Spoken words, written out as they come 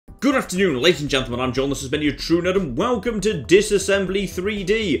Good afternoon, ladies and gentlemen, I'm John, this has been your True Nerd, and welcome to Disassembly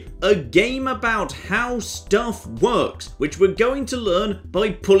 3D, a game about how stuff works, which we're going to learn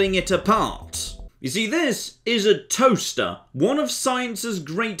by pulling it apart. You see, this is a toaster, one of science's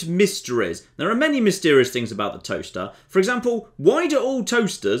great mysteries. There are many mysterious things about the toaster. For example, why do all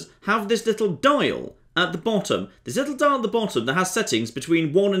toasters have this little dial at the bottom? This little dial at the bottom that has settings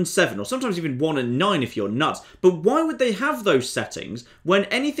between 1 and 7, or sometimes even 1 and 9 if you're nuts. But why would they have those settings when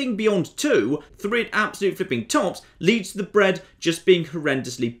anything beyond 2, 3 at absolute flipping tops, leads to the bread just being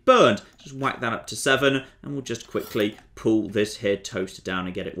horrendously burned? Just whack that up to 7, and we'll just quickly pull this here toaster down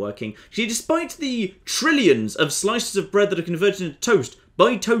and get it working. See, despite the trillions of slices of bread that are converted into toast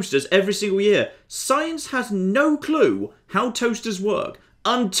by toasters every single year, science has no clue how toasters work.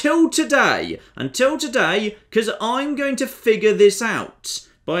 Until today, because I'm going to figure this out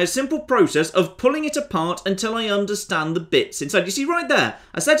by a simple process of pulling it apart until I understand the bits inside. You see right there,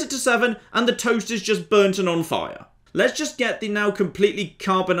 I set it to 7 and the toaster's just burnt and on fire. Let's just get the now completely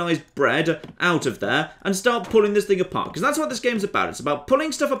carbonized bread out of there and start pulling this thing apart, because that's what this game's about. It's about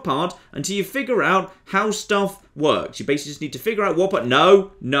pulling stuff apart until you figure out how stuff works. You basically just need to figure out what, but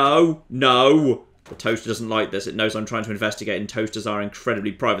no. The toaster doesn't like this. It knows I'm trying to investigate, and toasters are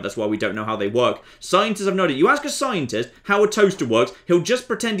incredibly private. That's why we don't know how they work. Scientists have no idea. You ask a scientist how a toaster works, he'll just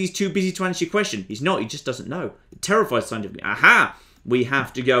pretend he's too busy to answer your question. He's not. He just doesn't know. It terrifies scientifically. Aha! We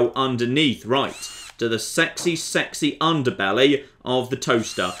have to go underneath, right, to the sexy, sexy underbelly of the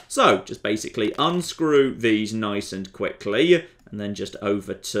toaster. So, just basically unscrew these nice and quickly. And then just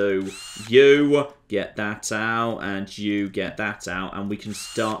over to you, get that out, and you get that out, and we can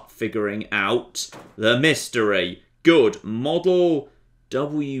start figuring out the mystery. Good. Model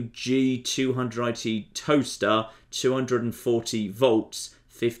WG200IT toaster, 240 volts,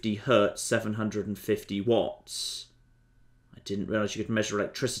 50 hertz, 750 watts. I didn't realise you could measure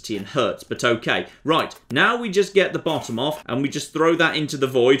electricity in hertz, but okay. Right, now we just get the bottom off, and we just throw that into the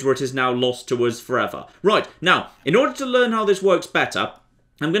void where it is now lost to us forever. Right, now, in order to learn how this works better,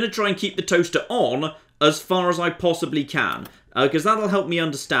 I'm going to try and keep the toaster on as far as I possibly can, because that'll help me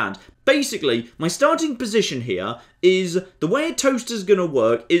understand. Basically, my starting position here is the way a toaster's going to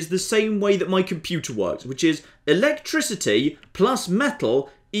work is the same way that my computer works, which is electricity plus metal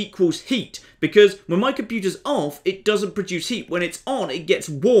equals heat, because when my computer's off, it doesn't produce heat. When it's on, it gets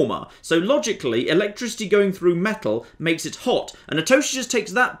warmer. So logically, electricity going through metal makes it hot, and a toaster just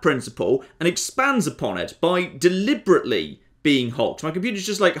takes that principle and expands upon it by deliberately being hot. My computer's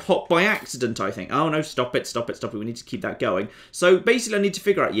just like hot by accident, I think. Oh no, stop it, we need to keep that going. So basically I need to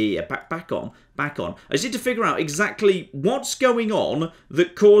figure out, back on. I just need to figure out exactly what's going on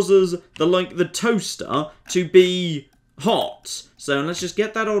that causes the toaster to be hot. So let's just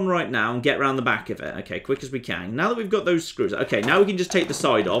get that on right now and get around the back of it. Okay, quick as we can. Now that we've got those screws, okay, now we can just take the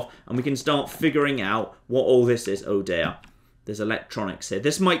side off and we can start figuring out what all this is. Oh dear, there's electronics here.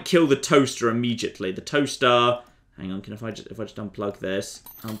 This might kill the toaster immediately. The toaster, hang on, if I just unplug this,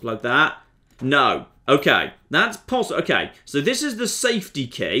 unplug that. No. Okay, that's possible. Okay, so this is the safety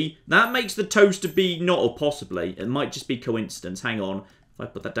key. That makes the toaster be not, or possibly, it might just be coincidence. Hang on, if I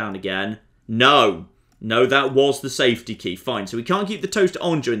put that down again. No, that was the safety key. Fine, so we can't keep the toaster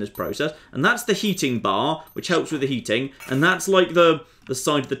on during this process. And that's the heating bar, which helps with the heating. And that's like the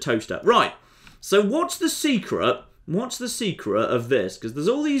side of the toaster. Right, so what's the secret? What's the secret of this? Because there's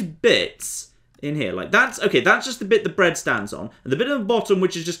all these bits in here. Like, that's just the bit the bread stands on. And the bit at the bottom,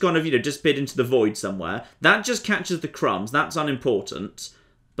 which is just kind of, disappeared into the void somewhere. That just catches the crumbs. That's unimportant.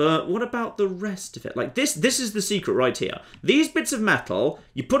 But what about the rest of it? Like, this is the secret right here. These bits of metal,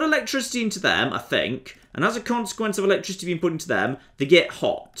 you put electricity into them, I think, and as a consequence of electricity being put into them, they get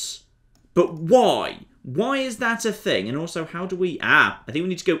hot. But why? Why is that a thing? And also, how do we... I think we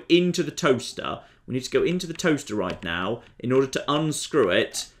need to go into the toaster. We need to go into the toaster right now in order to unscrew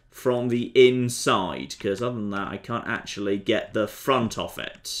it from the inside, because other than that, I can't actually get the front off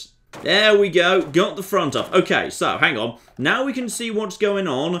it. There we go, got the front off. Okay, so, hang on. Now we can see what's going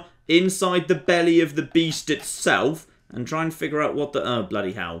on inside the belly of the beast itself and try and figure out what the... Oh,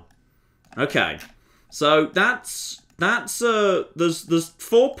 bloody hell. Okay, so there's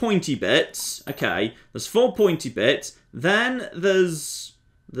 4 pointy bits. Okay, there's 4 pointy bits. Then there's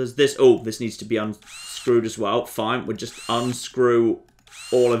this... Oh, this needs to be unscrewed as well. Fine, we'll just unscrew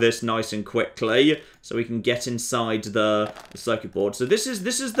all of this nice and quickly so we can get inside the circuit board. So this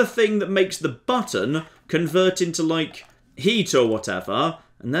is the thing that makes the button convert into like heat or whatever.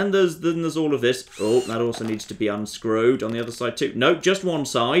 And then there's all of this. Oh, that also needs to be unscrewed on the other side too. Nope, just one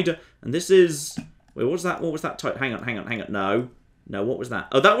side. And this is... Wait, what was that type? Hang on. No, what was that?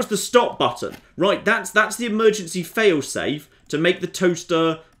 Oh, that was the stop button. Right, that's the emergency failsafe to make the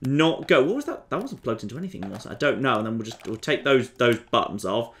toaster not go. What was that? That wasn't plugged into anything, was it? I don't know. And then we'll take those buttons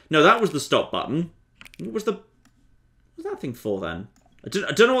off. No, that was the stop button. What was that thing for then? I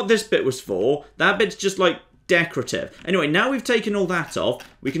don't know what this bit was for. That bit's just like decorative. Anyway, now we've taken all that off,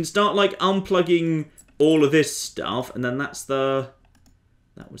 we can start like unplugging all of this stuff, and then that's the...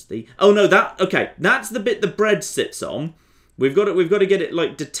 That was the... Oh no, okay, that's the bit the bread sits on. We've got to get it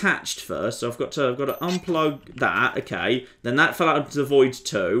like detached first. So I've got to unplug that. Okay, then that fell out into the void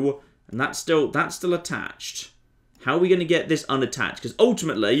too, and that's still attached. How are we going to get this unattached? Because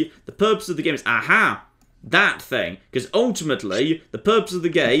ultimately, the purpose of the game is that thing. Because ultimately, the purpose of the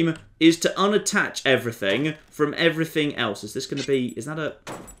game is to unattach everything from everything else. Is this going to be... Is that a...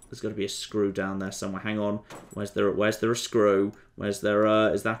 There's got to be a screw down there somewhere. Hang on. Where's there a screw? Is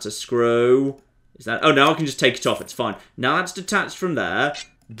that a screw? Is that... Oh, no, I can just take it off. It's fine. Now that's detached from there.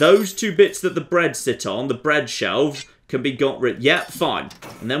 Those two bits that the bread sit on, the bread shelves, can be got rid... Yep, fine.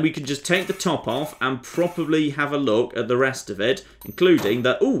 And then we can just take the top off and properly have a look at the rest of it, including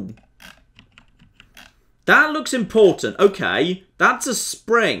the... Ooh. That looks important. Okay, that's a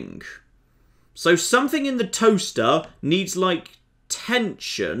spring. So something in the toaster needs, like,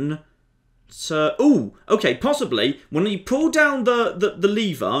 tension to... Ooh, okay, possibly. When you pull down the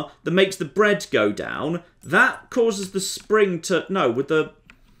lever that makes the bread go down, that causes the spring to... No, would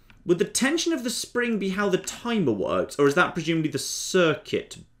the tension of the spring be how the timer works? Or is that presumably the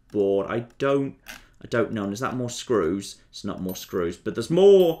circuit board? I don't know. And is that more screws? It's not more screws, but there's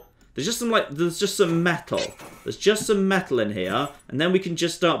more... There's just some metal. There's just some metal in here, and then we can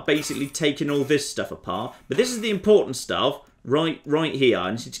just start basically taking all this stuff apart. But this is the important stuff right here.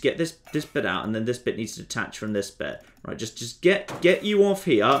 I need to get this bit out, and then this bit needs to detach from this bit. Right, just get you off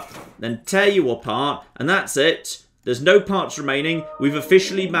here, then tear you apart, and that's it. There's no parts remaining. We've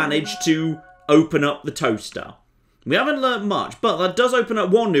officially managed to open up the toaster. We haven't learnt much, but that does open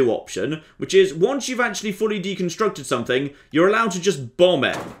up one new option, which is once you've actually fully deconstructed something, you're allowed to just bomb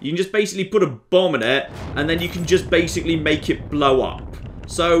it. You can just basically put a bomb in it, and then you can just basically make it blow up.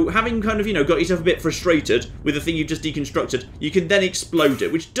 So, having kind of, you know, got yourself a bit frustrated with the thing you've just deconstructed, you can then explode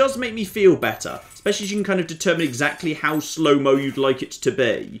it, which does make me feel better. Especially as you can kind of determine exactly how slow-mo you'd like it to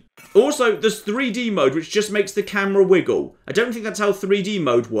be. Also, there's 3D mode, which just makes the camera wiggle. I don't think that's how 3D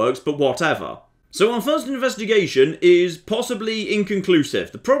mode works, but whatever. So our first investigation is possibly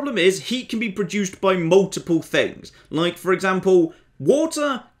inconclusive. The problem is heat can be produced by multiple things. Like, for example,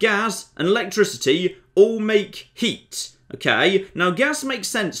 water, gas, and electricity all make heat. Okay, now gas makes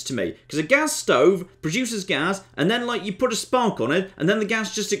sense to me, because a gas stove produces gas, and then, like, you put a spark on it, and then the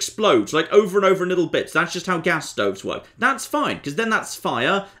gas just explodes, like, over and over in little bits. That's just how gas stoves work. That's fine, because then that's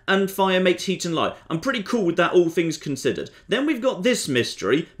fire, and fire makes heat and light. I'm pretty cool with that, all things considered. Then we've got this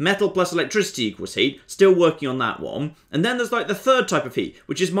mystery, metal plus electricity equals heat, still working on that one. And then there's, like, the third type of heat,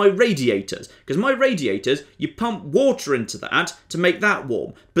 which is my radiators. Because my radiators, you pump water into that to make that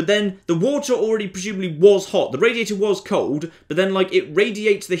warm. But then the water already presumably was hot. The radiator was cold, but then, like, it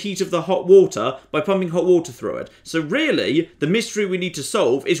radiates the heat of the hot water by pumping hot water through it. So really, the mystery we need to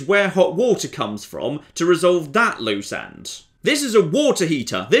solve is where hot water comes from to resolve that loose end. This is a water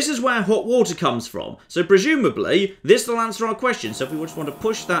heater. This is where hot water comes from. So presumably, this will answer our question. So if we just want to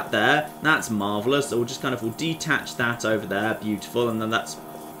push that there, that's marvellous. So we'll just kind of, we'll detach that over there. Beautiful. And then that's...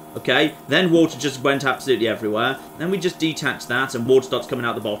 Okay, then water just went absolutely everywhere. Then we just detach that and water starts coming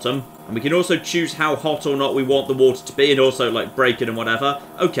out the bottom. And we can also choose how hot or not we want the water to be and also, like, break it and whatever.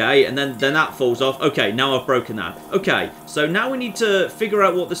 Okay, and then that falls off. Okay, now I've broken that. Okay, so now we need to figure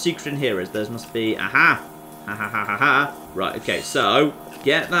out what the secret in here is. There must be... Aha! Ha ha ha ha ha. Right, okay, so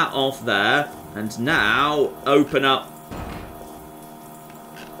get that off there. And now open up.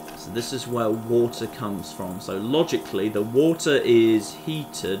 So this is where water comes from. So logically, the water is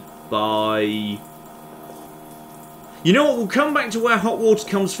heated by... You know what? We'll come back to where hot water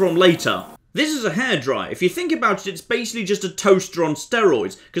comes from later. This is a hairdryer. If you think about it, it's basically just a toaster on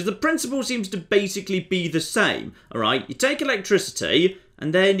steroids. Because the principle seems to basically be the same. Alright, you take electricity...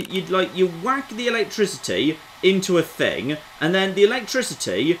 And then you whack the electricity into a thing, and then the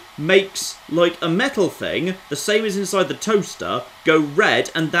electricity makes, like, a metal thing, the same as inside the toaster, go red,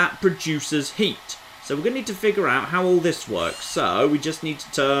 and that produces heat. So we're going to need to figure out how all this works. So we just need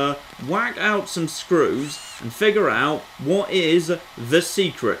to whack out some screws and figure out what is the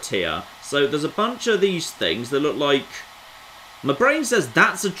secret here. So there's a bunch of these things that look like... My brain says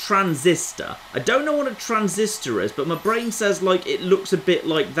that's a transistor. I don't know what a transistor is, but my brain says, like, it looks a bit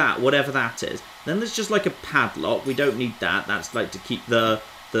like that, whatever that is. Then there's just, like, a padlock. We don't need that. That's, like, to keep the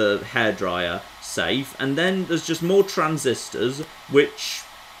hairdryer safe. And then there's just more transistors, which...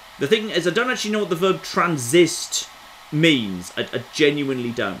 The thing is, I don't actually know what the verb transist means. I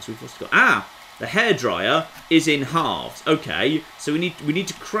genuinely don't. So we've also got... the hairdryer is in halves. Okay, so we need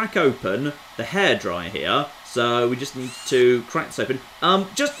to crack open the hairdryer here. So we just need to crack this open.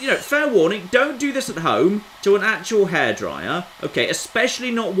 Just, fair warning, don't do this at home to an actual hairdryer. Okay, especially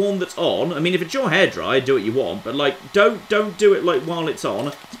not one that's on. I mean, if it's your hairdryer, do what you want. But, like, don't do it, like, while it's on.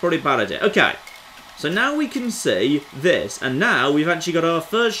 It's probably a bad idea. Okay, so now we can see this. And now we've actually got our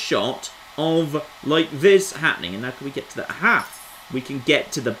first shot of, like, this happening. And now can we get to the... Aha! We can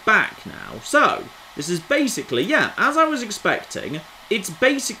get to the back now. So, this is basically, yeah, as I was expecting... It's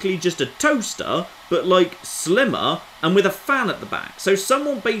basically just a toaster, but, like, slimmer, and with a fan at the back. So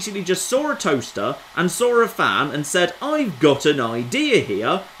someone basically just saw a toaster and saw a fan and said, I've got an idea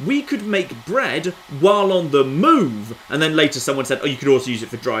here. We could make bread while on the move. And then later someone said, oh, you could also use it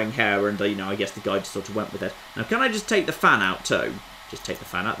for drying hair. And, I guess the guy just sort of went with it. Now, can I just take the fan out too? Just take the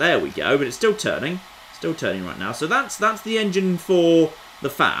fan out. There we go. But it's still turning. Still turning right now. So that's the engine for the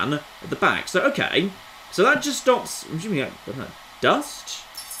fan at the back. So, okay. So that just stops... I'm assuming, I don't know. Dust?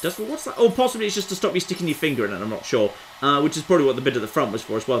 What's that? Oh, possibly it's just to stop you sticking your finger in it, I'm not sure. Which is probably what the bit at the front was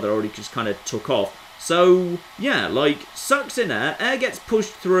for as well. That already just kind of took off. So, yeah, like, sucks in air gets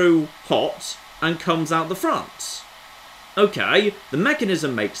pushed through hot, and comes out the front. Okay, the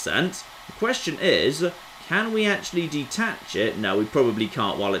mechanism makes sense. The question is, can we actually detach it? No, we probably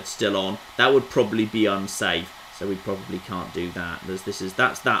can't while it's still on. That would probably be unsafe. So we probably can't do that.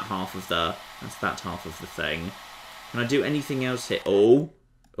 That's that half of the thing. Can I do anything else here? Oh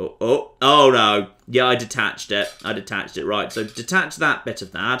no. Yeah, I detached it. Right, so detach that bit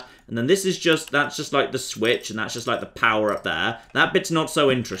of that. And then that's just like the switch, and that's just like the power up there. That bit's not so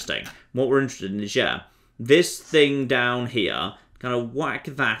interesting. What we're interested in is, yeah, this thing down here. Kind of whack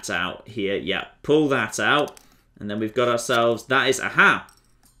that out here. Yeah, pull that out. And then we've got ourselves, that is, aha!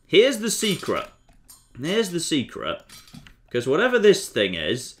 Here's the secret. Because whatever this thing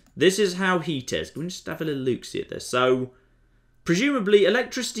is, this is how heat is. Can we just have a little look-see at this? So, presumably,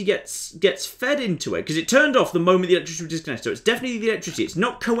 electricity gets fed into it, because it turned off the moment the electricity was disconnected. So it's definitely the electricity. It's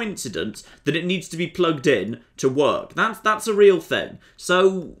not coincidence that it needs to be plugged in to work. That's a real thing.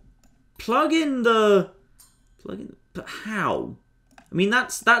 So, plug in the... But how? I mean,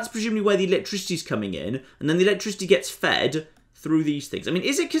 that's presumably where the electricity's coming in, and then the electricity gets fed through these things. I mean,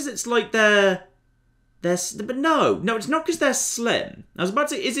 is it because it's like but no, it's not because they're slim. I was about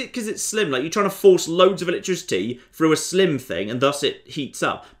to say, is it because it's slim? Like, you're trying to force loads of electricity through a slim thing, and thus it heats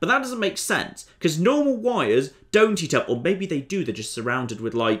up. But that doesn't make sense, because normal wires don't heat up. Or maybe they do, they're just surrounded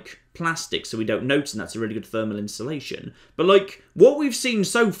with, like, plastic, so we don't notice, and that's a really good thermal insulation. But, like, what we've seen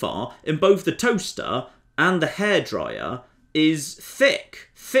so far in both the toaster and the hairdryer is thick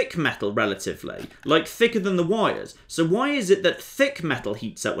metal, relatively. Like, thicker than the wires. So why is it that thick metal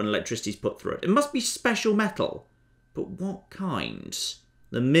heats up when electricity's put through it? It must be special metal. But what kind?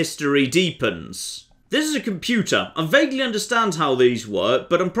 The mystery deepens. This is a computer. I vaguely understand how these work,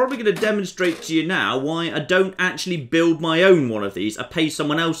 but I'm probably going to demonstrate to you now why I don't actually build my own one of these. I pay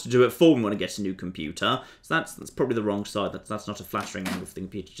someone else to do it for me when I get a new computer. So that's probably the wrong side. That's not a flattering angle for the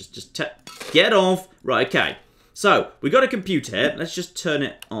computer. Just get off. Right, okay. So, we got a computer here. Let's just turn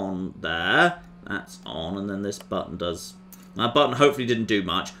it on there. That's on, and then this button does... That button hopefully didn't do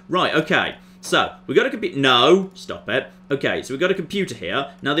much. Right, okay. So, we got a computer... No! Stop it. Okay, so we got a computer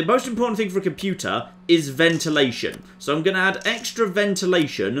here. Now, the most important thing for a computer is ventilation. So, I'm going to add extra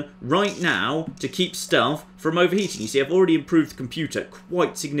ventilation right now to keep stuff from overheating. You see, I've already improved the computer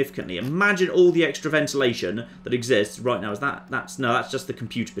quite significantly. Imagine all the extra ventilation that exists right now. That's just the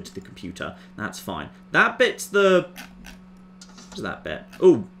computer bit of the computer. That's fine. That bit's the... What's that bit?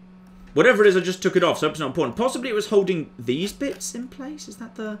 Oh, whatever it is, I just took it off, so it's not important. Possibly it was holding these bits in place. Is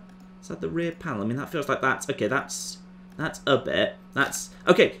that the rear panel? I mean, that feels like that's... Okay, that's a bit.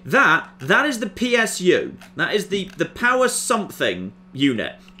 Okay, that is the PSU. That is the power something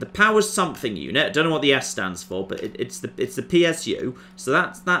unit. The power something unit. I don't know what the S stands for, but it's the PSU. So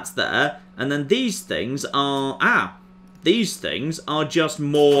that's there. And then these things are... These things are just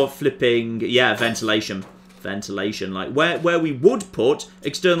more flipping... Yeah, ventilation. Ventilation, like where we would put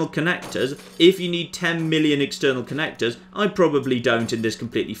external connectors. If you need 10 million external connectors, I probably don't in this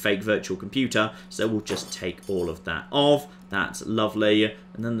completely fake virtual computer, so we'll just take all of that off. That's lovely.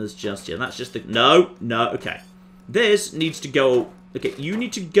 And then there's just, yeah, that's just the... No, okay. This needs to go... Okay, you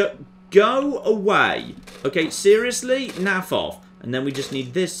need to go away. Okay, seriously? Naff off. And then we just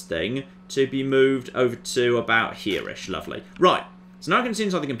need this thing to be moved over to about here-ish. Lovely. Right, so now I can see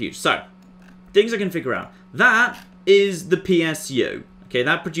inside the computer. So, things I can figure out. That is the PSU. Okay,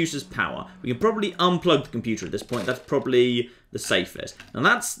 that produces power. We can probably unplug the computer at this point. That's probably the safest. And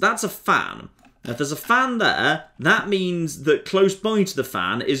that's a fan. Now, if there's a fan there, that means that close by to the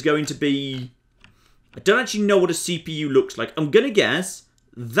fan is going to be... I don't actually know what a CPU looks like. I'm going to guess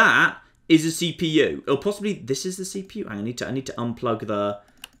that is a CPU. Or possibly this is the CPU. I need to unplug the...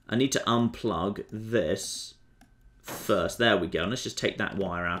 I need to unplug this first. There we go. And let's just take that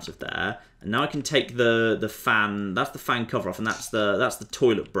wire out of there. And now I can take the fan. That's the fan cover off, and that's the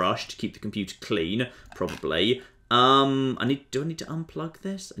toilet brush to keep the computer clean, probably. Do I need to unplug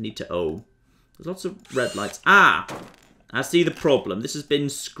this? I need to... Oh, there's lots of red lights. Ah! I see the problem. This has been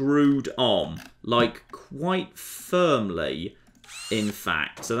screwed on, like, quite firmly, in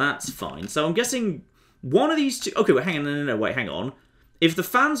fact. So that's fine. So I'm guessing one of these two... Okay, wait, hang on. No, wait, hang on. If the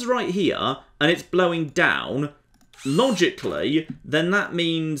fan's right here, and it's blowing down, logically, then that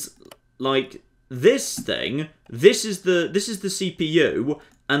means, like, this thing, this is the CPU,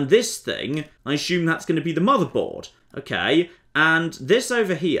 and this thing, I assume that's going to be the motherboard. Okay, and this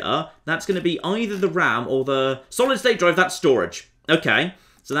over here, that's going to be either the RAM or the solid state drive. That's storage. Okay,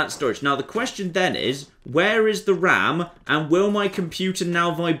 so that's storage. Now the question then is, where is the RAM, and will my computer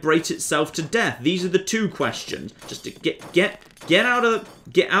now vibrate itself to death? These are the two questions. Just to get out of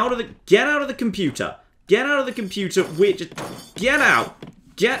the computer. Get out of the computer. Get out.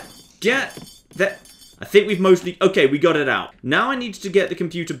 Get that. I think we've mostly... Okay, we got it out. Now I need to get the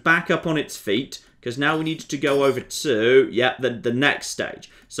computer back up on its feet, because now we need to go over to, yeah, the next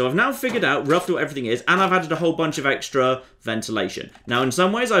stage. So I've now figured out roughly what everything is, and I've added a whole bunch of extra ventilation. Now, in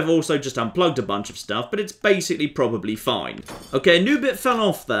some ways, I've also just unplugged a bunch of stuff, but it's basically probably fine. Okay, a new bit fell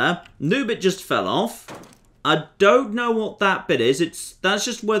off there. New bit just fell off. I don't know what that bit is. That's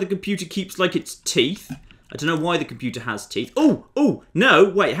just where the computer keeps, like, its teeth. I don't know why the computer has teeth. Oh, no,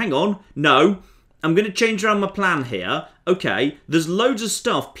 wait, hang on. No. I'm going to change around my plan here. Okay, there's loads of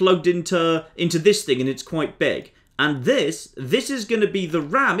stuff plugged into this thing, and it's quite big. And this is going to be the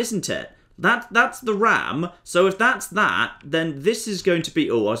RAM, isn't it? That's the RAM. So if that's that, then this is going to be...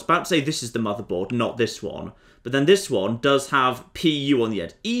 Oh, I was about to say this is the motherboard, not this one. But then this one does have PU on the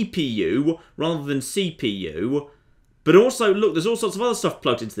end. EPU rather than CPU. But also, look, there's all sorts of other stuff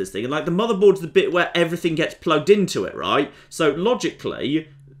plugged into this thing. And like the motherboard's the bit where everything gets plugged into it, right? So logically...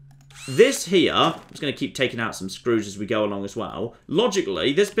 This here, I'm just going to keep taking out some screws as we go along as well.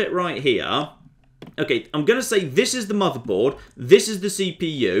 Logically, this bit right here, okay, I'm going to say this is the motherboard, this is the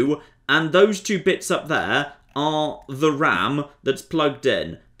CPU, and those two bits up there are the RAM that's plugged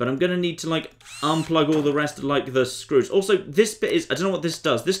in. But I'm going to need to, like, unplug all the rest of, like, the screws. Also, this bit is, I don't know what this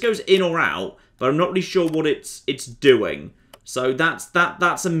does. This goes in or out, but I'm not really sure what it's doing. So that's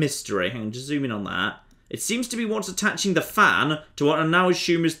a mystery. Hang on, just zoom in on that. It seems to be what's attaching the fan to what I now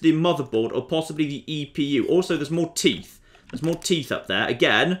assume is the motherboard or possibly the EPU. Also, there's more teeth. There's more teeth up there.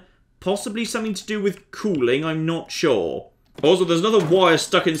 Again, possibly something to do with cooling. I'm not sure. Also, there's another wire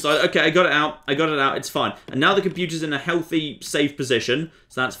stuck inside. Okay, I got it out. I got it out. It's fine. And now the computer's in a healthy, safe position.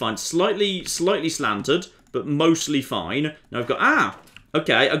 So that's fine. Slightly slanted, but mostly fine. Now I've got... Ah!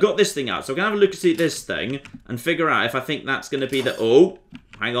 Okay, I got this thing out. So I'm going to have a look at this thing and figure out if I think that's going to be the... Oh...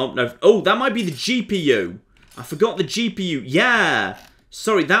 Hang on, no. Oh, that might be the GPU. I forgot the GPU. Yeah.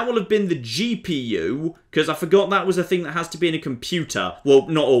 Sorry, that will have been the GPU, because I forgot that was a thing that has to be in a computer. Well,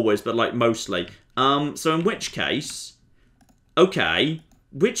 not always, but, like, mostly. So in which case... Okay.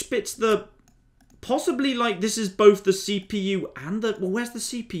 Which bit's the... Possibly, like, this is both the CPU and the... Well, where's the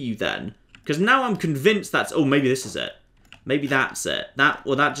CPU, then? Because now I'm convinced that's... Oh, maybe this is it. Maybe that's it.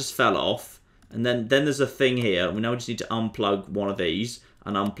 Well, that just fell off. And then there's a thing here. We now just need to unplug one of these.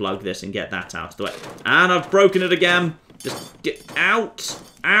 And unplug this and get that out of the way. And I've broken it again. Just get out.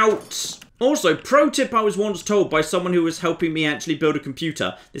 Out. Also, pro tip I was once told by someone who was helping me actually build a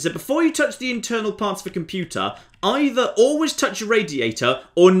computer. They said, before you touch the internal parts of a computer, either always touch a radiator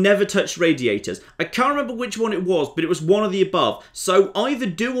or never touch radiators. I can't remember which one it was, but it was one of the above. So either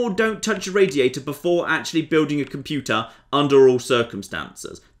do or don't touch a radiator before actually building a computer under all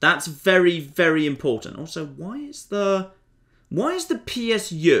circumstances. That's very, very important. Also, why is the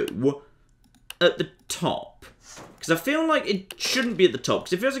PSU at the top? Because I feel like it shouldn't be at the top.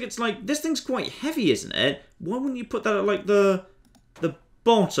 Because it feels like it's like... This thing's quite heavy, isn't it? Why wouldn't you put that at, like, the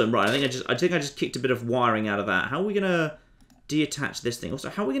bottom? Right, I think I just kicked a bit of wiring out of that. How are we going to deattach this thing? Also,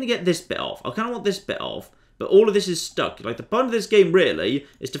 how are we going to get this bit off? I kind of want this bit off. But all of this is stuck. Like, the point of this game, really,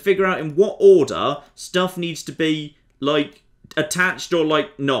 is to figure out in what order stuff needs to be, like, attached or,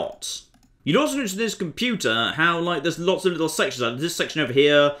 like, not. You'd also notice in this computer how, like, there's lots of little sections. Like, this section over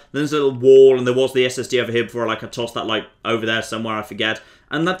here, then there's a little wall, and there was the SSD over here before, like, I tossed that, like, over there somewhere, I forget.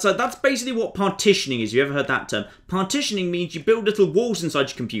 And that's basically what partitioning is. You ever heard that term? Partitioning means you build little walls inside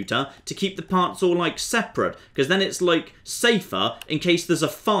your computer to keep the parts all, like, separate. Because then it's, like, safer in case there's a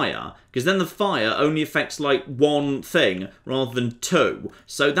fire. Because then the fire only affects, like, one thing rather than two.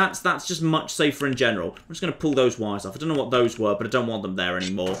 So that's just much safer in general. I'm just going to pull those wires off. I don't know what those were, but I don't want them there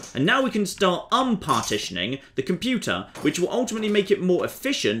anymore. And now we can start unpartitioning the computer, which will ultimately make it more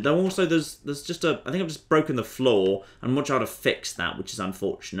efficient. Though also there's just a... I think I've just broken the floor, and I'm not sure how to fix that, which is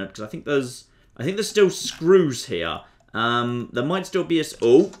unfortunate. Because I think there's still screws here. There might still be a...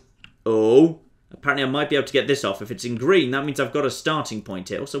 Oh. Apparently I might be able to get this off. If it's in green, that means I've got a starting point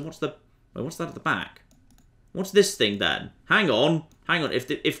here. Also, what's that at the back? What's this thing then? Hang on.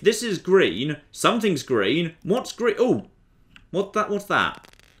 If this is green, something's green. What's green? Oh, what's that?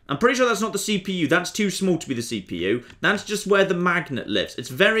 I'm pretty sure that's not the CPU. That's too small to be the CPU. That's just where the magnet lives. It's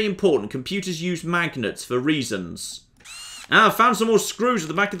very important. Computers use magnets for reasons. Ah, I found some more screws at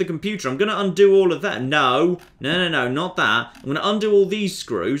the back of the computer. I'm going to undo all of that. No, not that. I'm going to undo all these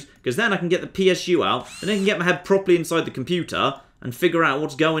screws, because then I can get the PSU out, and I can get my head properly inside the computer and figure out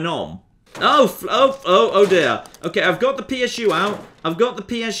what's going on. Oh dear. Okay, I've got the PSU out.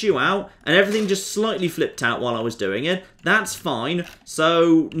 And everything just slightly flipped out while I was doing it. That's fine.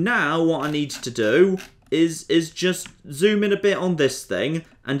 So now what I need to do is just zoom in a bit on this thing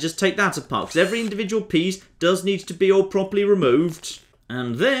and just take that apart, because every individual piece does need to be all properly removed.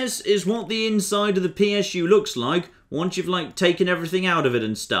 And this is what the inside of the PSU looks like once you've, like, taken everything out of it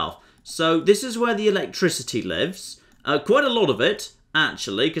and stuff. So this is where the electricity lives. Quite a lot of it,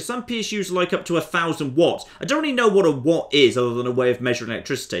 actually, because some PSUs are like up to 1,000 watts. I don't really know what a watt is other than a way of measuring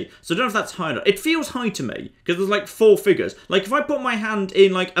electricity, so I don't know if that's high enough. It feels high to me, because there's like 4 figures. Like, if I put my hand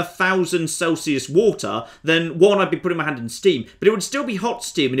in like 1,000 Celsius water, then one, I'd be putting my hand in steam, but it would still be hot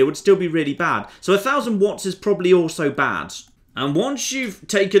steam and it would still be really bad. So 1,000 watts is probably also bad. And once you've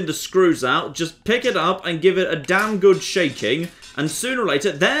taken the screws out, just pick it up and give it a damn good shaking, and sooner or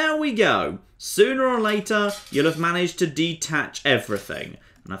later, there we go. Sooner or later, you'll have managed to detach everything.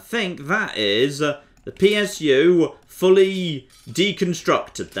 And I think that is the PSU fully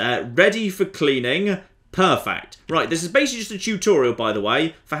deconstructed there, ready for cleaning. Perfect. Right, this is basically just a tutorial, by the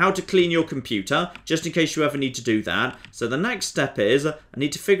way, for how to clean your computer, just in case you ever need to do that. So the next step is, I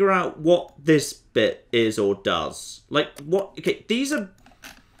need to figure out what this bit is or does. Like, what... Okay, these are...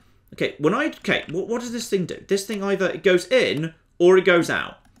 Okay, what does this thing do? This thing either it goes in or it goes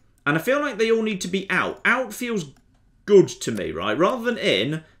out. And I feel like they all need to be out. Out feels good to me, right? Rather than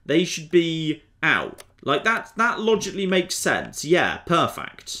in, they should be out. Like, that logically makes sense. Yeah,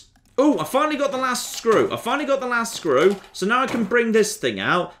 perfect. Oh, I finally got the last screw. So now I can bring this thing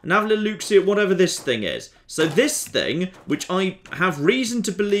out and have a little look, see at whatever this thing is. So this thing, which I have reason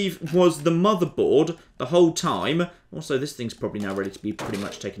to believe was the motherboard the whole time. Also, this thing's probably now ready to be pretty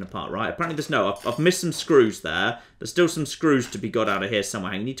much taken apart, right? Apparently there's no... I've missed some screws there. There's still some screws to be got out of here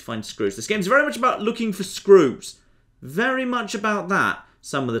somewhere. I need to find screws. This game's very much about looking for screws. Very much about that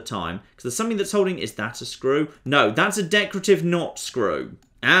some of the time. Because there's something that's holding... Is that a screw? No, that's a decorative knot screw.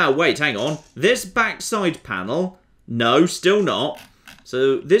 Ah, wait, hang on. This backside panel... No, still not.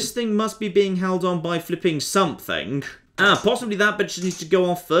 So this thing must be being held on by flipping something. Ah, possibly that, but it just needs to go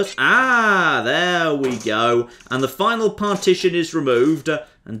off first. Ah, there we go. And the final partition is removed.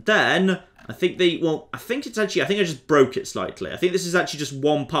 And then, I think I think I just broke it slightly. I think this is actually just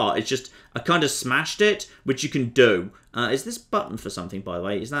one part. It's just, I kind of smashed it, which you can do. Is this button for something, by the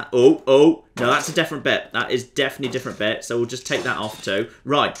way? Is that... Oh, no, that's a different bit. That is definitely a different bit, so we'll just take that off too.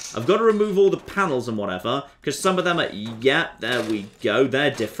 Right, I've got to remove all the panels and whatever, because some of them are... Yeah, there we go.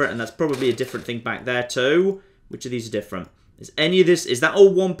 They're different, and that's probably a different thing back there too. Which of these are different? Is any of this... Is that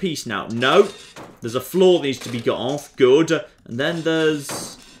all one piece now? No. There's a floor that needs to be got off. Good. And then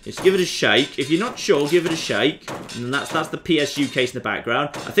there's... Just give it a shake. If you're not sure, give it a shake. And that's the PSU case in the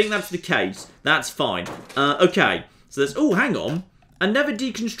background. I think that's the case. That's fine. Okay. So there's... Oh, hang on. I never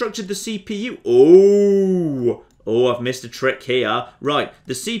deconstructed the CPU. Oh, I've missed a trick here. Right,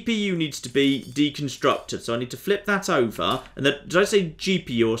 the CPU needs to be deconstructed. So I need to flip that over. And then, did I say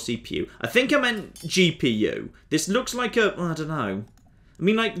GPU or CPU? I think I meant GPU. This looks like a... I don't know. I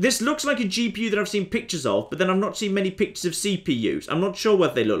mean, like, this looks like a GPU that I've seen pictures of, but then I've not seen many pictures of CPUs. I'm not sure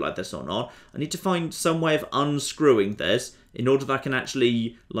whether they look like this or not. I need to find some way of unscrewing this in order that I can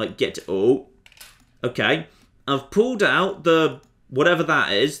actually, like, get to... Oh, okay. I've pulled out the, whatever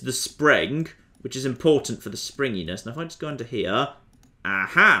that is, the spring, which is important for the springiness. Now, if I just go into here,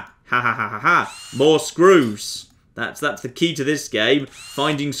 aha, ha, more screws. That's the key to this game,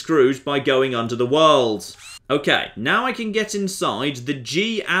 finding screws by going under the world. Okay, now I can get inside the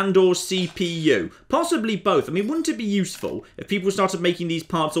G and or CPU. Possibly both. I mean, wouldn't it be useful if people started making these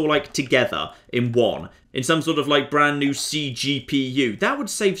parts all, like, together in one? In some sort of, like, brand new CGPU. That would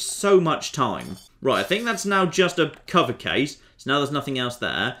save so much time. Right, I think that's now just a cover case. So now there's nothing else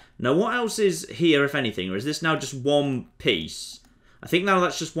there. Now, what else is here, if anything? Or is this now just one piece? I think now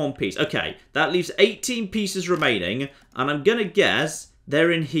that's just one piece. Okay, that leaves 18 pieces remaining. And I'm going to guess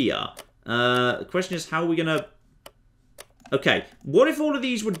they're in here. The question is, how are we gonna... Okay, what if all of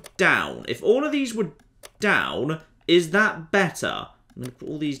these were down? If all of these were down, is that better? I'm gonna put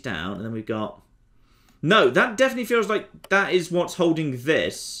all these down, and then we've got... No, that definitely feels like that is what's holding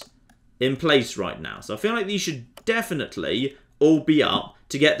this in place right now. So I feel like these should definitely all be up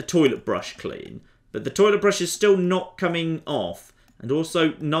to get the toilet brush clean. But the toilet brush is still not coming off. And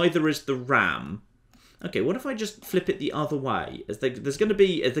also, neither is the RAM. Okay, what if I just flip it the other way? Is there going to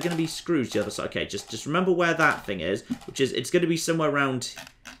be screws the other side? Okay, just remember where that thing is, which is, it's going to be somewhere around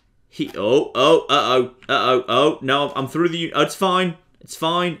here. Oh, no, I'm through the... Oh, it's fine. It's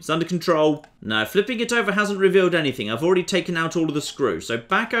fine. It's under control. No, flipping it over hasn't revealed anything. I've already taken out all of the screws. So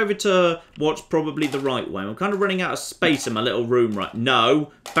back over to what's probably the right way. I'm kind of running out of space in my little room right...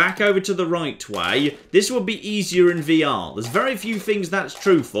 No, back over to the right way. This will be easier in VR. There's very few things that's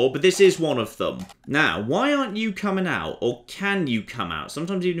true for, but this is one of them. Now, why aren't you coming out? Or can you come out?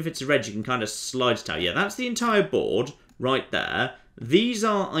 Sometimes even if it's a red, you can kind of slide it out. Yeah, that's the entire board right there. These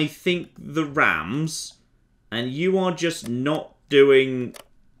are, I think, the RAMs. And you are just not doing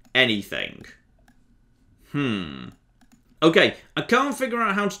anything. Okay, I can't figure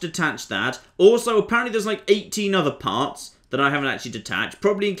out how to detach that. Also, apparently there's like 18 other parts that I haven't actually detached,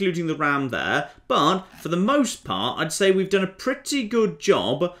 probably including the RAM there. But, for the most part, I'd say we've done a pretty good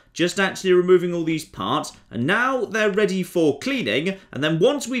job just actually removing all these parts. And now they're ready for cleaning. And then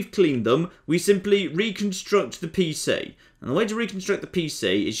once we've cleaned them, we simply reconstruct the PC. And the way to reconstruct the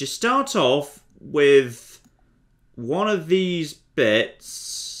PC is you start off with one of these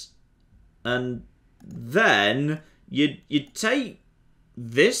bits, and then you'd take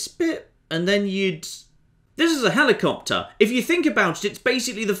this bit, and then you'd... This is a helicopter. If you think about it, it's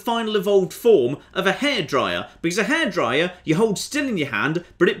basically the final evolved form of a hairdryer. Because a hairdryer, you hold still in your hand,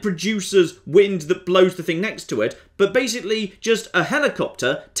 but it produces wind that blows the thing next to it. But basically, just a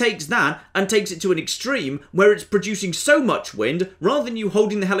helicopter takes that and takes it to an extreme where it's producing so much wind, rather than you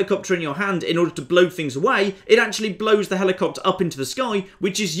holding the helicopter in your hand in order to blow things away, it actually blows the helicopter up into the sky,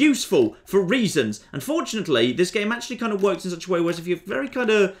 which is useful for reasons. Unfortunately, this game actually kind of works in such a way where if you're very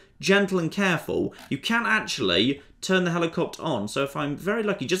kind of gentle and careful, you can actually turn the helicopter on. So if I'm very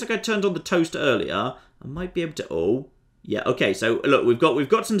lucky, just like I turned on the toaster earlier, I might be able to... Oh, yeah, okay, so look, we've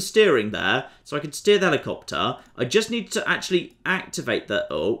got some steering there, so I can steer the helicopter. I just need to actually activate that.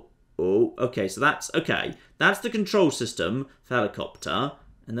 Oh, okay, so that's... Okay, that's the control system for the helicopter.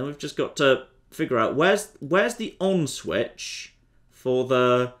 And then we've just got to figure out where's the on switch for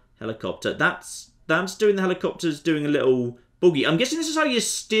the helicopter. That's doing the helicopter's doing a little... boogie. I'm guessing this is how you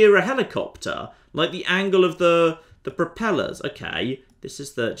steer a helicopter. Like the angle of the propellers. Okay. This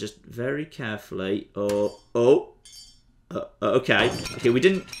is the... Just very carefully. Okay. Okay, we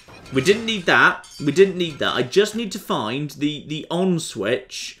didn't need that. We didn't need that. I just need to find the on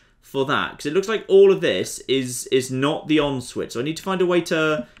switch for that. Because it looks like all of this is not the on switch. So I need to find a way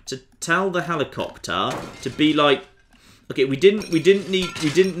to tell the helicopter to be like... Okay, we didn't need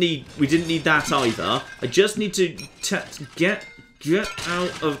that either. I just need to get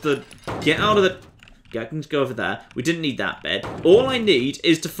out of the... Okay, I can just go over there. We didn't need that bit. All I need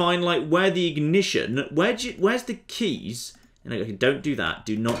is to find, like, where the ignition... Where's the keys? And okay, don't do that.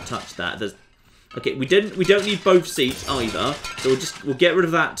 Do not touch that. There's... Okay, we don't need both seats either. So we'll get rid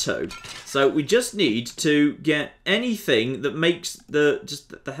of that too. So we just need to get anything that makes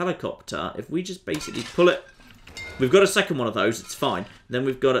the helicopter. If we just basically pull it... We've got a second one of those, it's fine. Then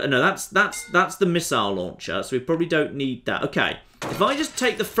we've got... No, that's the missile launcher, so we probably don't need that. Okay, if I just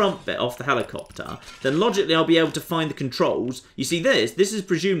take the front bit off the helicopter, then logically I'll be able to find the controls. You see this is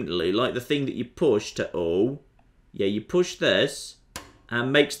presumably like the thing that you push to... Oh, yeah, you push this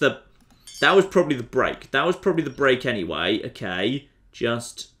and makes the... That was probably the brake. That was probably the brake anyway. Okay,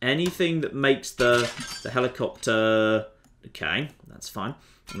 just anything that makes the helicopter... Okay, that's fine.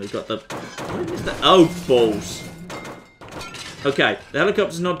 And we've got the... What is that? Oh, balls. Okay, the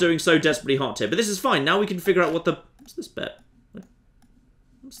helicopter's not doing so desperately hot here, but this is fine. Now we can figure out what the... What's this bit?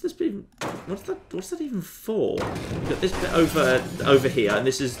 What's this bit even... What's that even for? We've got this bit over here, and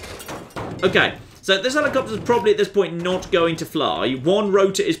this is... Okay, so this helicopter's probably at this point not going to fly. One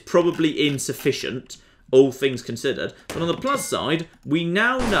rotor is probably insufficient. all things considered. But on the plus side, we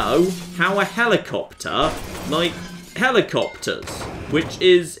now know how a helicopter, like helicopters,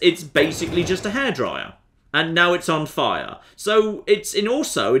 it's basically just a hairdryer. And now it's on fire. So it's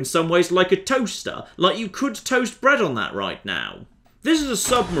also, in some ways, like a toaster. Like you could toast bread on that right now. This is a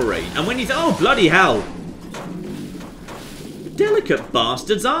submarine, and when you oh, bloody hell. Delicate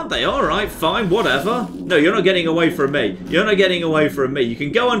bastards, aren't they? Alright, fine, whatever. No, you're not getting away from me. You're not getting away from me. You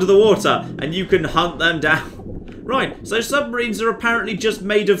can go under the water, and you can hunt them down. Right, so submarines are apparently just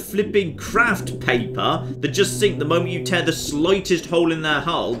made of flipping craft paper that just sink the moment you tear the slightest hole in their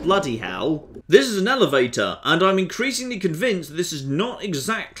hull. Bloody hell. This is an elevator, and I'm increasingly convinced this is not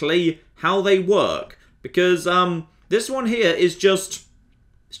exactly how they work. Because, this one here is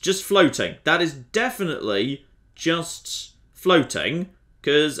it's just floating. That is definitely just floating.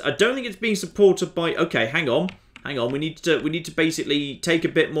 Because I don't think it's being supported by... Okay, hang on. Hang on, we need to basically take a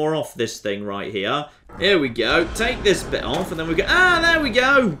bit more off this thing right here. Here we go. Take this bit off, and then we go... Ah, there we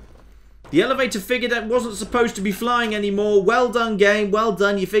go! The elevator figured it wasn't supposed to be flying anymore. Well done, game. Well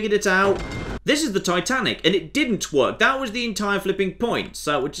done. You figured it out. This is the Titanic, and it didn't work. That was the entire flipping point.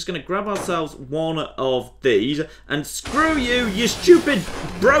 So we're just going to grab ourselves one of these, and screw you, you stupid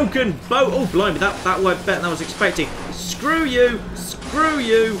broken boat. Oh, blimey, that went better than I was expecting. Screw you, screw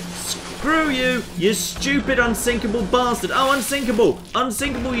you, screw you, you stupid unsinkable bastard. Oh, unsinkable.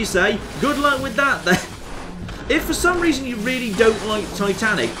 Unsinkable, you say? Good luck with that, then. If for some reason you really don't like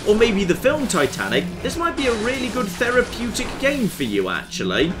Titanic, or maybe the film Titanic, this might be a really good therapeutic game for you,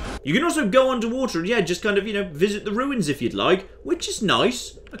 actually. You can also go underwater and, yeah, just kind of, you know, visit the ruins if you'd like, which is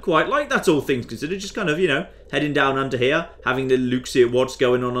nice. I quite like that, all things considered. Just kind of, you know, heading down under here, having a look-see at what's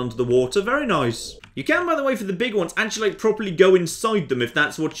going on under the water. Very nice. You can, by the way, for the big ones, actually like, properly go inside them if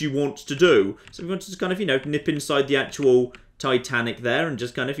that's what you want to do. So if you want to just kind of, you know, nip inside the actual Titanic there and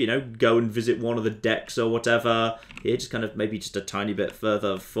just kind of, you know, go and visit one of the decks or whatever. Here, just kind of maybe just a tiny bit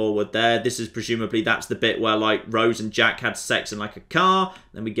further forward there. This is presumably, that's the bit where, like, Rose and Jack had sex in, like, a car.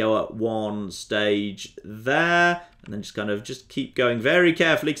 Then we go up one stage there. And then just kind of just keep going very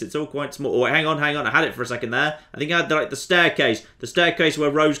carefully because it's all quite small. Oh, hang on. I had it for a second there. I think I had, like, the staircase. The staircase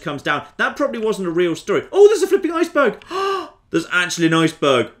where Rose comes down. That probably wasn't a real story. Oh, there's a flipping iceberg. There's actually an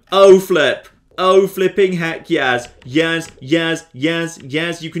iceberg. Oh, flip. Oh, flipping heck, yes. Yes, yes, yes,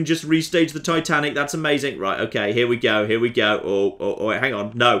 yes. You can just restage the Titanic. That's amazing. Right, okay, here we go, here we go. Oh, wait, hang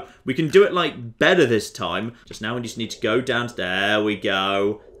on. No, we can do it, like, better this time. Just now we just need to go down. There we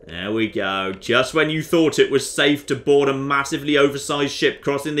go. There we go. Just when you thought it was safe to board a massively oversized ship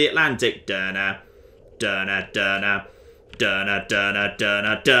crossing the Atlantic. Durna, durna, durna. Durna, durna,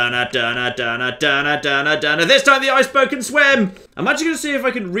 durna, durna, durna, durna, durna, durna, durna. This time the iceberg can swim! I'm actually going to see if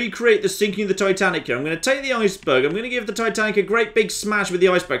I can recreate the sinking of the Titanic here. I'm going to take the iceberg. I'm going to give the Titanic a great big smash with the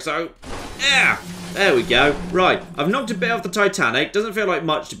iceberg. So, yeah. There we go. Right. I've knocked a bit off the Titanic. Doesn't feel like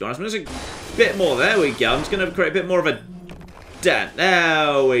much, to be honest. I'm just a bit more. There we go. I'm just going to create a bit more of a dent.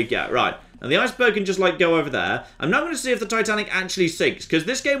 There we go. Right. And the iceberg can just, like, go over there. I'm now going to see if the Titanic actually sinks, because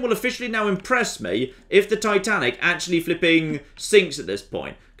this game will officially now impress me if the Titanic actually flipping sinks at this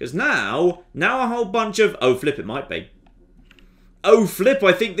point. Because now a whole bunch of... Oh, flip, it might be. Oh, flip,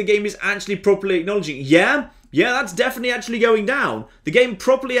 I think the game is actually properly acknowledging... Yeah, that's definitely actually going down. The game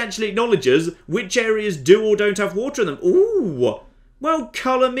properly actually acknowledges which areas do or don't have water in them. Ooh... Well,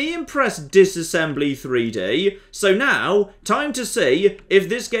 colour me impressed, Disassembly 3D. So now, time to see if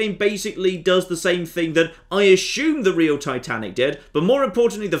this game basically does the same thing that I assume the real Titanic did, but more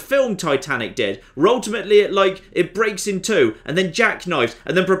importantly, the film Titanic did. Where ultimately, it breaks in two, and then jackknives,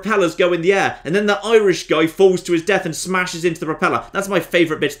 and then propellers go in the air, and then the Irish guy falls to his death and smashes into the propeller. That's my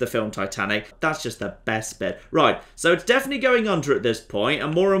favourite bit of the film Titanic. That's just the best bit. Right, so it's definitely going under at this point,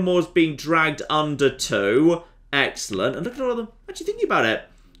 and more is being dragged under too. Excellent. And look at all of them. Actually thinking about it,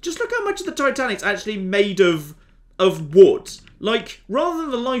 just look how much of the Titanic's actually made of wood. Like, rather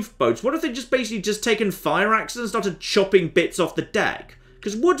than the lifeboats, what if they just basically just taken fire axes and started chopping bits off the deck?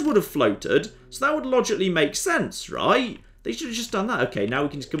 Because wood would have floated, so that would logically make sense, right? They should have just done that. Okay, now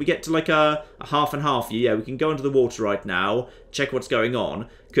can we get to like a half and half? Yeah, we can go into the water right now, check what's going on.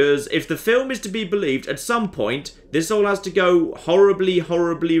 Because if the film is to be believed, at some point, this all has to go horribly,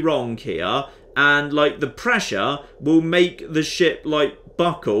 horribly wrong here. And, like, the pressure will make the ship, like,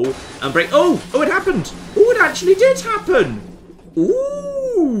 buckle and break. Oh, it happened. Oh, it actually did happen.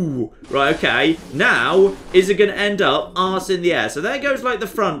 Ooh. Right, okay. Now, is it going to end up arse in the air? So there goes, like, the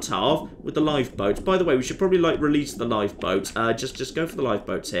front half with the lifeboats. By the way, we should probably, like, release the lifeboats. Just go for the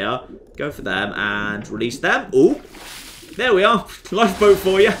lifeboats here. Go for them and release them. Ooh. There we are. Lifeboat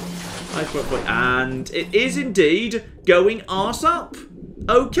for you. Lifeboat for you. And it is indeed going arse up.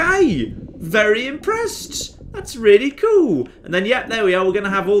 Okay. very impressed. That's really cool. And then, yep, there we are. We're going to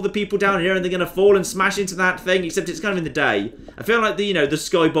have all the people down here and they're going to fall and smash into that thing, except it's kind of in the day. I feel like, the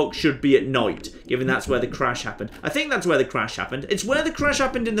skybox should be at night, given that's where the crash happened. I think that's where the crash happened. It's where the crash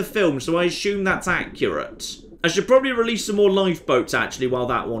happened in the film, so I assume that's accurate. I should probably release some more lifeboats, actually, while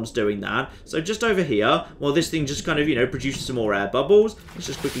that one's doing that. So just over here, while this thing just kind of, produces some more air bubbles, let's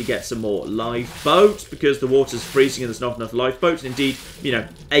just quickly get some more lifeboats, because the water's freezing and there's not enough lifeboats. And indeed,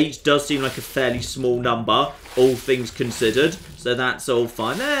 8 does seem like a fairly small number, all things considered. So that's all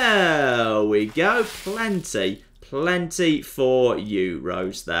fine. There we go. Plenty. Plenty for you,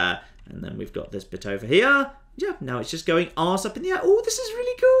 Rose, there. And then we've got this bit over here. Yeah, now it's just going arse up in the air. Oh, this is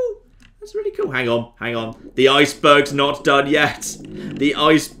really cool. That's really cool. Hang on, hang on. The iceberg's not done yet. The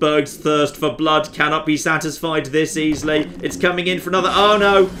iceberg's thirst for blood cannot be satisfied this easily. It's coming in for another... Oh,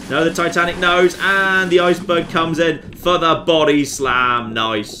 no. No, the Titanic knows. And the iceberg comes in for the body slam.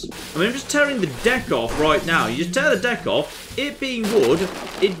 Nice. I mean, I'm just tearing the deck off right now. You just tear the deck off. It being wood,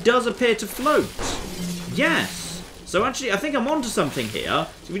 it does appear to float. Yes. So actually, I think I'm onto something here.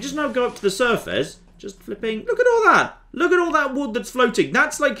 So we just now go up to the surface. Just flipping... Look at all that. Look at all that wood that's floating.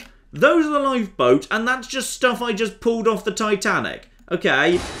 That's like... Those are the lifeboats, and that's just stuff I just pulled off the Titanic.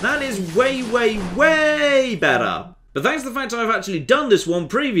 Okay, that is way, way, way better. But thanks to the fact I've actually done this one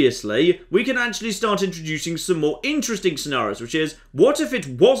previously, we can actually start introducing some more interesting scenarios, which is, what if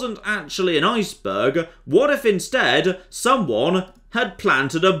it wasn't actually an iceberg? What if instead someone had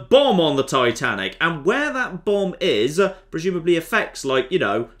planted a bomb on the Titanic? And where that bomb is, presumably affects, like,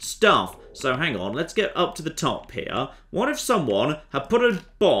 stuff. So hang on, let's get up to the top here. What if someone had put a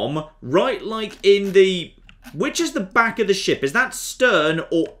bomb right, like, in the... Which is the back of the ship? Is that stern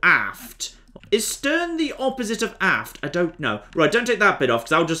or aft? Is stern the opposite of aft? I don't know. Right, don't take that bit off, because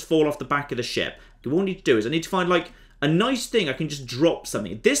that'll just fall off the back of the ship. What I need to do is I need to find, like, a nice thing I can just drop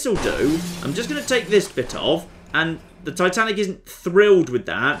something. This'll do. I'm just going to take this bit off, and the Titanic isn't thrilled with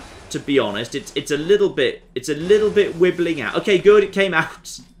that, to be honest. It's a little bit wibbling out. Okay, good, it came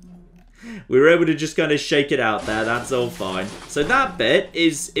out. We were able to just kind of shake it out there. That's all fine. So that bit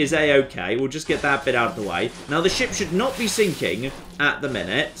is A-okay. We'll just get that bit out of the way. Now, the ship should not be sinking at the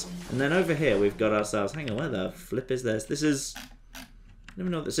minute. And then over here, we've got ourselves... Hang on, where the flip is this? This is... I don't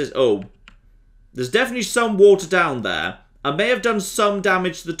even know what this is. Oh. There's definitely some water down there. I may have done some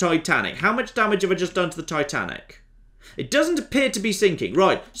damage to the Titanic. How much damage have I just done to the Titanic? It doesn't appear to be sinking.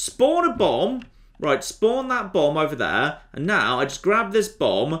 Right, spawn a bomb... Right, spawn that bomb over there, and now I just grab this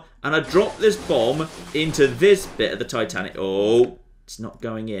bomb, and I drop this bomb into this bit of the Titanic. Oh, it's not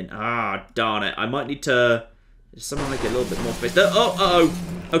going in. Ah, darn it. I might need to... Someone make it a little bit more space. Uh-oh.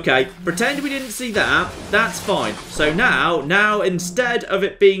 Okay, pretend we didn't see that. That's fine. So now, instead of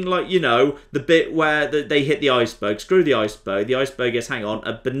it being like, the bit where they hit the iceberg, screw the iceberg. The iceberg is, hang on,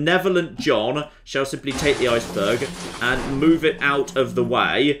 a benevolent John shall simply take the iceberg and move it out of the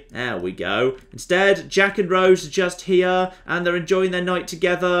way. There we go. Instead, Jack and Rose are just here, and they're enjoying their night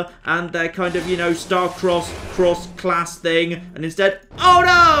together, and they're kind of, star-crossed, cross-class thing, and instead, oh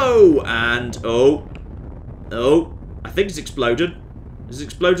no! And, oh, I think it's exploded. Has it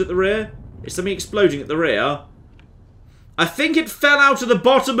exploded at the rear? Is something exploding at the rear? I think it fell out of the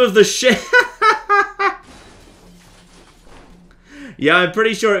bottom of the ship. Yeah, I'm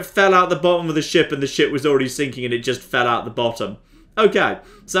pretty sure it fell out the bottom of the ship and the ship was already sinking and it just fell out the bottom. Okay,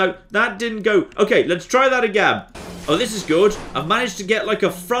 so that didn't go... Okay, let's try that again. Oh, this is good. I've managed to get, like,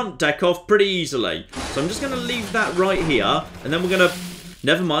 a front deck off pretty easily. So I'm just going to leave that right here. And then we're going to...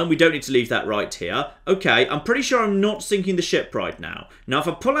 Never mind, we don't need to leave that right here. Okay, I'm pretty sure I'm not sinking the ship right now. Now, if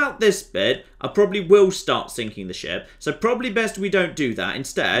I pull out this bit, I probably will start sinking the ship. So probably best we don't do that.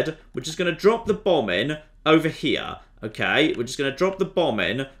 Instead, we're just going to drop the bomb in over here. Okay, we're just going to drop the bomb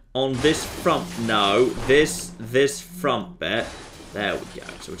in on this front... No, this front bit. There we go.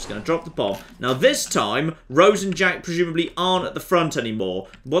 So we're just going to drop the bomb. Now, this time, Rose and Jack presumably aren't at the front anymore.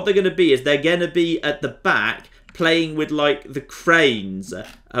 What they're going to be is they're going to be at the back, playing with, like, the cranes.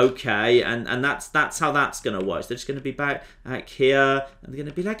 Okay, and that's how that's going to work. So they're just going to be back here, and they're going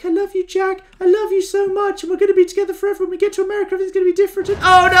to be like, I love you, Jack. I love you so much, and we're going to be together forever. When we get to America, everything's going to be different. And,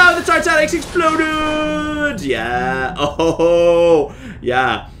 oh, no, the Titanic's exploded! Yeah. Oh,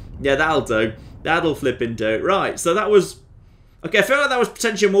 yeah. Yeah, that'll do. That'll flip into it. Right, so that was... Okay, I feel like that was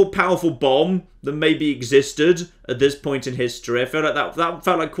potentially a more powerful bomb than maybe existed at this point in history. I feel like that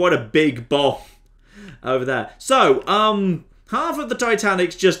felt like quite a big bomb over there. So, half of the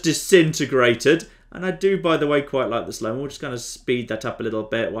Titanic's just disintegrated. And I do, by the way, quite like the slow-mo. We'll just kind of speed that up a little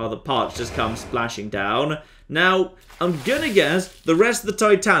bit while the parts just come splashing down. Now, I'm going to guess the rest of the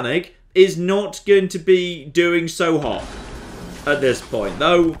Titanic is not going to be doing so hot at this point.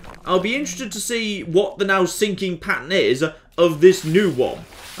 Though, I'll be interested to see what the now sinking pattern is of this new one.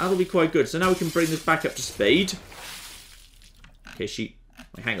 That'll be quite good. So now we can bring this back up to speed. Okay,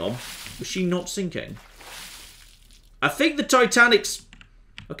 wait, hang on. Was she not sinking? I think the Titanic's...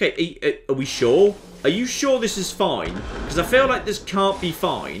 Okay, are we sure? Are you sure this is fine? Because I feel like this can't be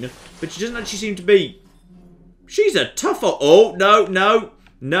fine. But she doesn't actually seem to be... She's a tough... Oh, no, no.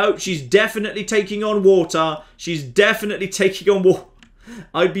 No, she's definitely taking on water. She's definitely taking on water.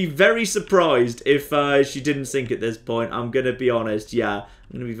 I'd be very surprised if she didn't sink at this point. I'm going to be honest. Yeah,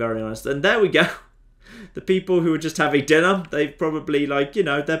 I'm going to be very honest. And there we go. The people who are just having dinner, they've probably, like, you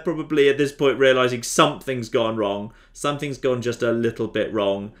know, they're probably at this point realising something's gone wrong. Something's gone just a little bit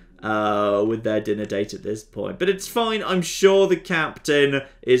wrong with their dinner date at this point. But it's fine. I'm sure the captain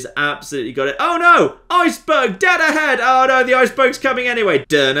is absolutely got it. Oh, no! Iceberg! Dead ahead! Oh, no, the iceberg's coming anyway.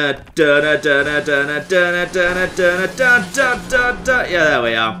 Dunna, dunna, dunna, dunna, dunna, dunna, dunna, dunna, dunna. Yeah, there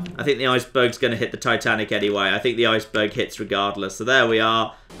we are. I think the iceberg's going to hit the Titanic anyway. I think the iceberg hits regardless. So there we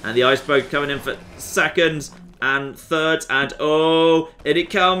are. And the iceberg coming in for seconds and thirds. And oh, in it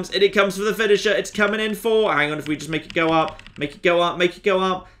comes. In it comes for the finisher. It's coming in for... Hang on, if we just make it go up. Make it go up. Make it go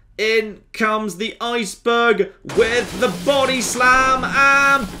up. In comes the iceberg with the body slam.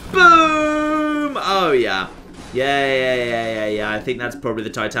 And boom. Oh, yeah. Yeah. I think that's probably the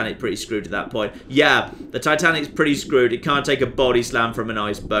Titanic pretty screwed at that point. Yeah, the Titanic's pretty screwed. It can't take a body slam from an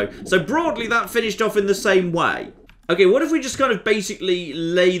iceberg. So broadly, that finished off in the same way. Okay, what if we just kind of basically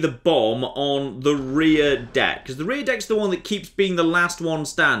lay the bomb on the rear deck? Because the rear deck's the one that keeps being the last one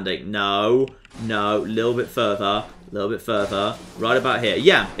standing. No, a little bit further, right about here.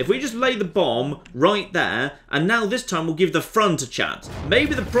 Yeah, if we just lay the bomb right there, and now this time we'll give the front a chance.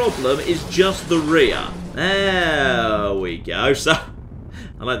 Maybe the problem is just the rear. There we go. So,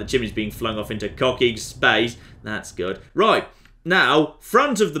 I like the chimneys being flung off into cocky space. That's good. Right. Now,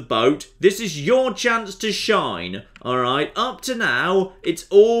 front of the boat, this is your chance to shine, alright? Up to now, it's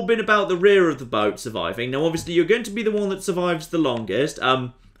all been about the rear of the boat surviving. Now, obviously, you're going to be the one that survives the longest. I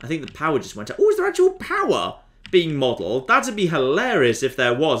think the power just went out. Oh, is there actual power being modelled? That'd be hilarious if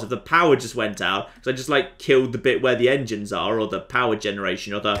there was, if the power just went out. Because I just, like, killed the bit where the engines are, or the power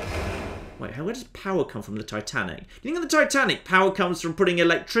generation, or the... Wait, where does power come from the Titanic? Do you think on the Titanic, power comes from putting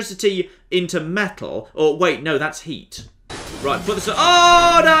electricity into metal? Or, wait, no, that's heat. Right, put this...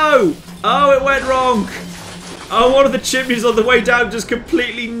 Oh, no! Oh, it went wrong! Oh, one of the chimneys on the way down just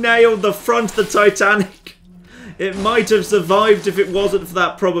completely nailed the front of the Titanic. It might have survived if it wasn't for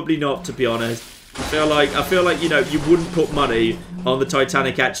that. Probably not, to be honest. I feel like, you know, you wouldn't put money on the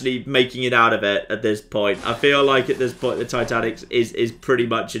Titanic actually making it out of it at this point. I feel like at this point the Titanic is pretty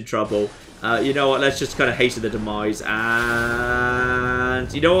much in trouble. You know what, let's just kind of hasten the demise.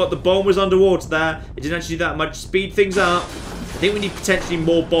 And you know what, the bomb was underwater there. It didn't actually do that much. Speed things up. I think we need potentially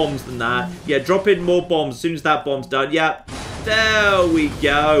more bombs than that. Yeah, drop in more bombs as soon as that bomb's done. Yeah, there we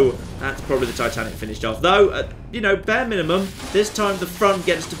go. That's probably the Titanic finished off. Though, you know, bare minimum, this time the front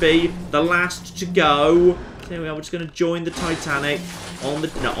gets to be the last to go. So here we are, we're just going to join the Titanic on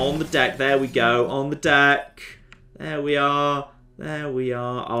the deck. There we go, on the deck. There we are. There we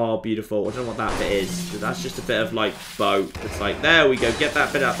are. Oh, beautiful. I don't know what that bit is. That's just a bit of, like, boat. It's like, there we go. Get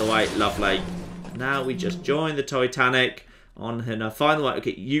that bit out of the way. Lovely. Now we just join the Titanic on her final one.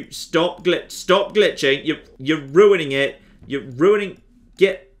 Okay, you stop glitching. You're ruining it. You're ruining...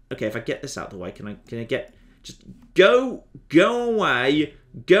 Okay, if I get this out of the way, can I get... Just go away.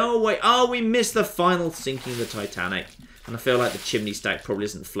 Go away. Oh, we missed the final sinking of the Titanic. And I feel like the chimney stack probably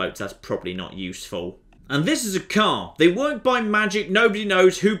isn't floats. That's probably not useful. And this is a car. They work by magic. Nobody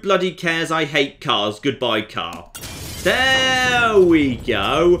knows. Who bloody cares? I hate cars. Goodbye, car. There we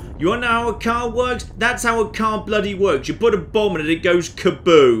go. You want to know how a car works? That's how a car bloody works. You put a bomb in it, it goes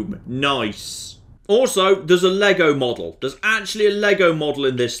kaboom. Nice. Also, there's a Lego model. There's actually a Lego model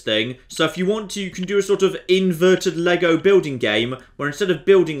in this thing. So if you want to, you can do a sort of inverted Lego building game where instead of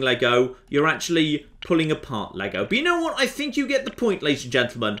building Lego, you're actually pulling apart Lego. But you know what? I think you get the point, ladies and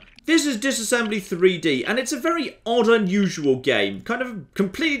gentlemen. This is Disassembly 3D, and it's a very odd, unusual game. Kind of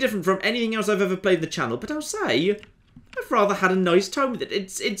completely different from anything else I've ever played in the channel. But I'll say, I've rather had a nice time with it.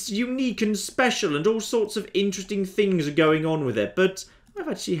 It's unique and special, and all sorts of interesting things are going on with it. But I've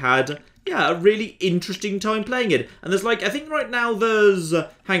actually had yeah, a really interesting time playing it. And there's like, I think right now there's,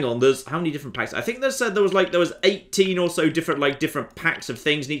 hang on, there's how many different packs? I think they said there was 18 or so different packs of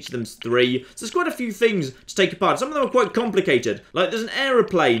things, and each of them's 3. So there's quite a few things to take apart. Some of them are quite complicated. Like there's an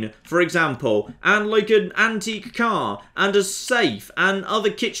aeroplane, for example, and like an antique car, and a safe, and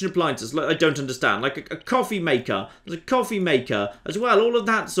other kitchen appliances. Like I don't understand. Like a coffee maker. There's a coffee maker as well. All of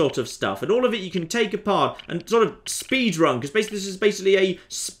that sort of stuff, and all of it you can take apart and sort of speed run, because basically this is basically a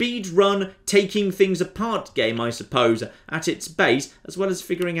speed run taking things apart game, I suppose, at its base, as well as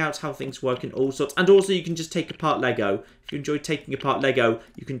figuring out how things work in all sorts. And also you can just take apart Lego. If you enjoy taking apart Lego,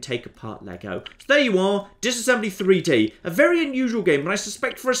 you can take apart Lego. So there you are, Disassembly 3D. A very unusual game, but I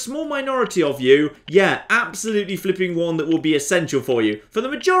suspect for a small minority of you, yeah, absolutely flipping one that will be essential for you. For the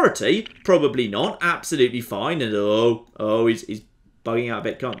majority, probably not. Absolutely fine. And he's bugging out a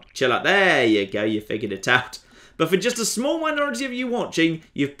bit. Come on, chill out. There you go, you figured it out. But for just a small minority of you watching,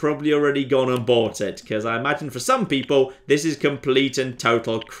 you've probably already gone and bought it, because I imagine for some people, this is complete and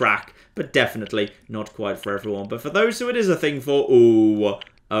total crack. But definitely not quite for everyone. But for those who it is a thing for, ooh,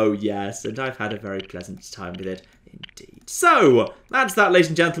 oh yes, and I've had a very pleasant time with it indeed. So, that's that, ladies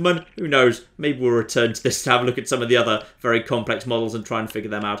and gentlemen. Who knows, maybe we'll return to this to have a look at some of the other very complex models and try and figure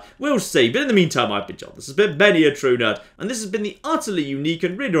them out. We'll see, but in the meantime, I've been John. This has been Benny, a True Nerd, and this has been the utterly unique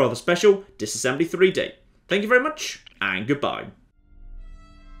and really rather special Disassembly 3D. Thank you very much, and goodbye.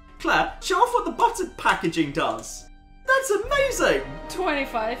 Claire, show off what the button packaging does. That's amazing!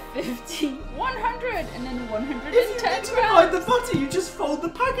 25, 50, 100, and then 110 If you need to hide the butter, you just fold the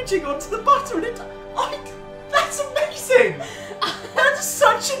packaging onto the butter and it... that's amazing! That's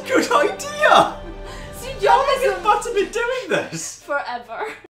such a good idea! See, How long has butter been doing this? forever.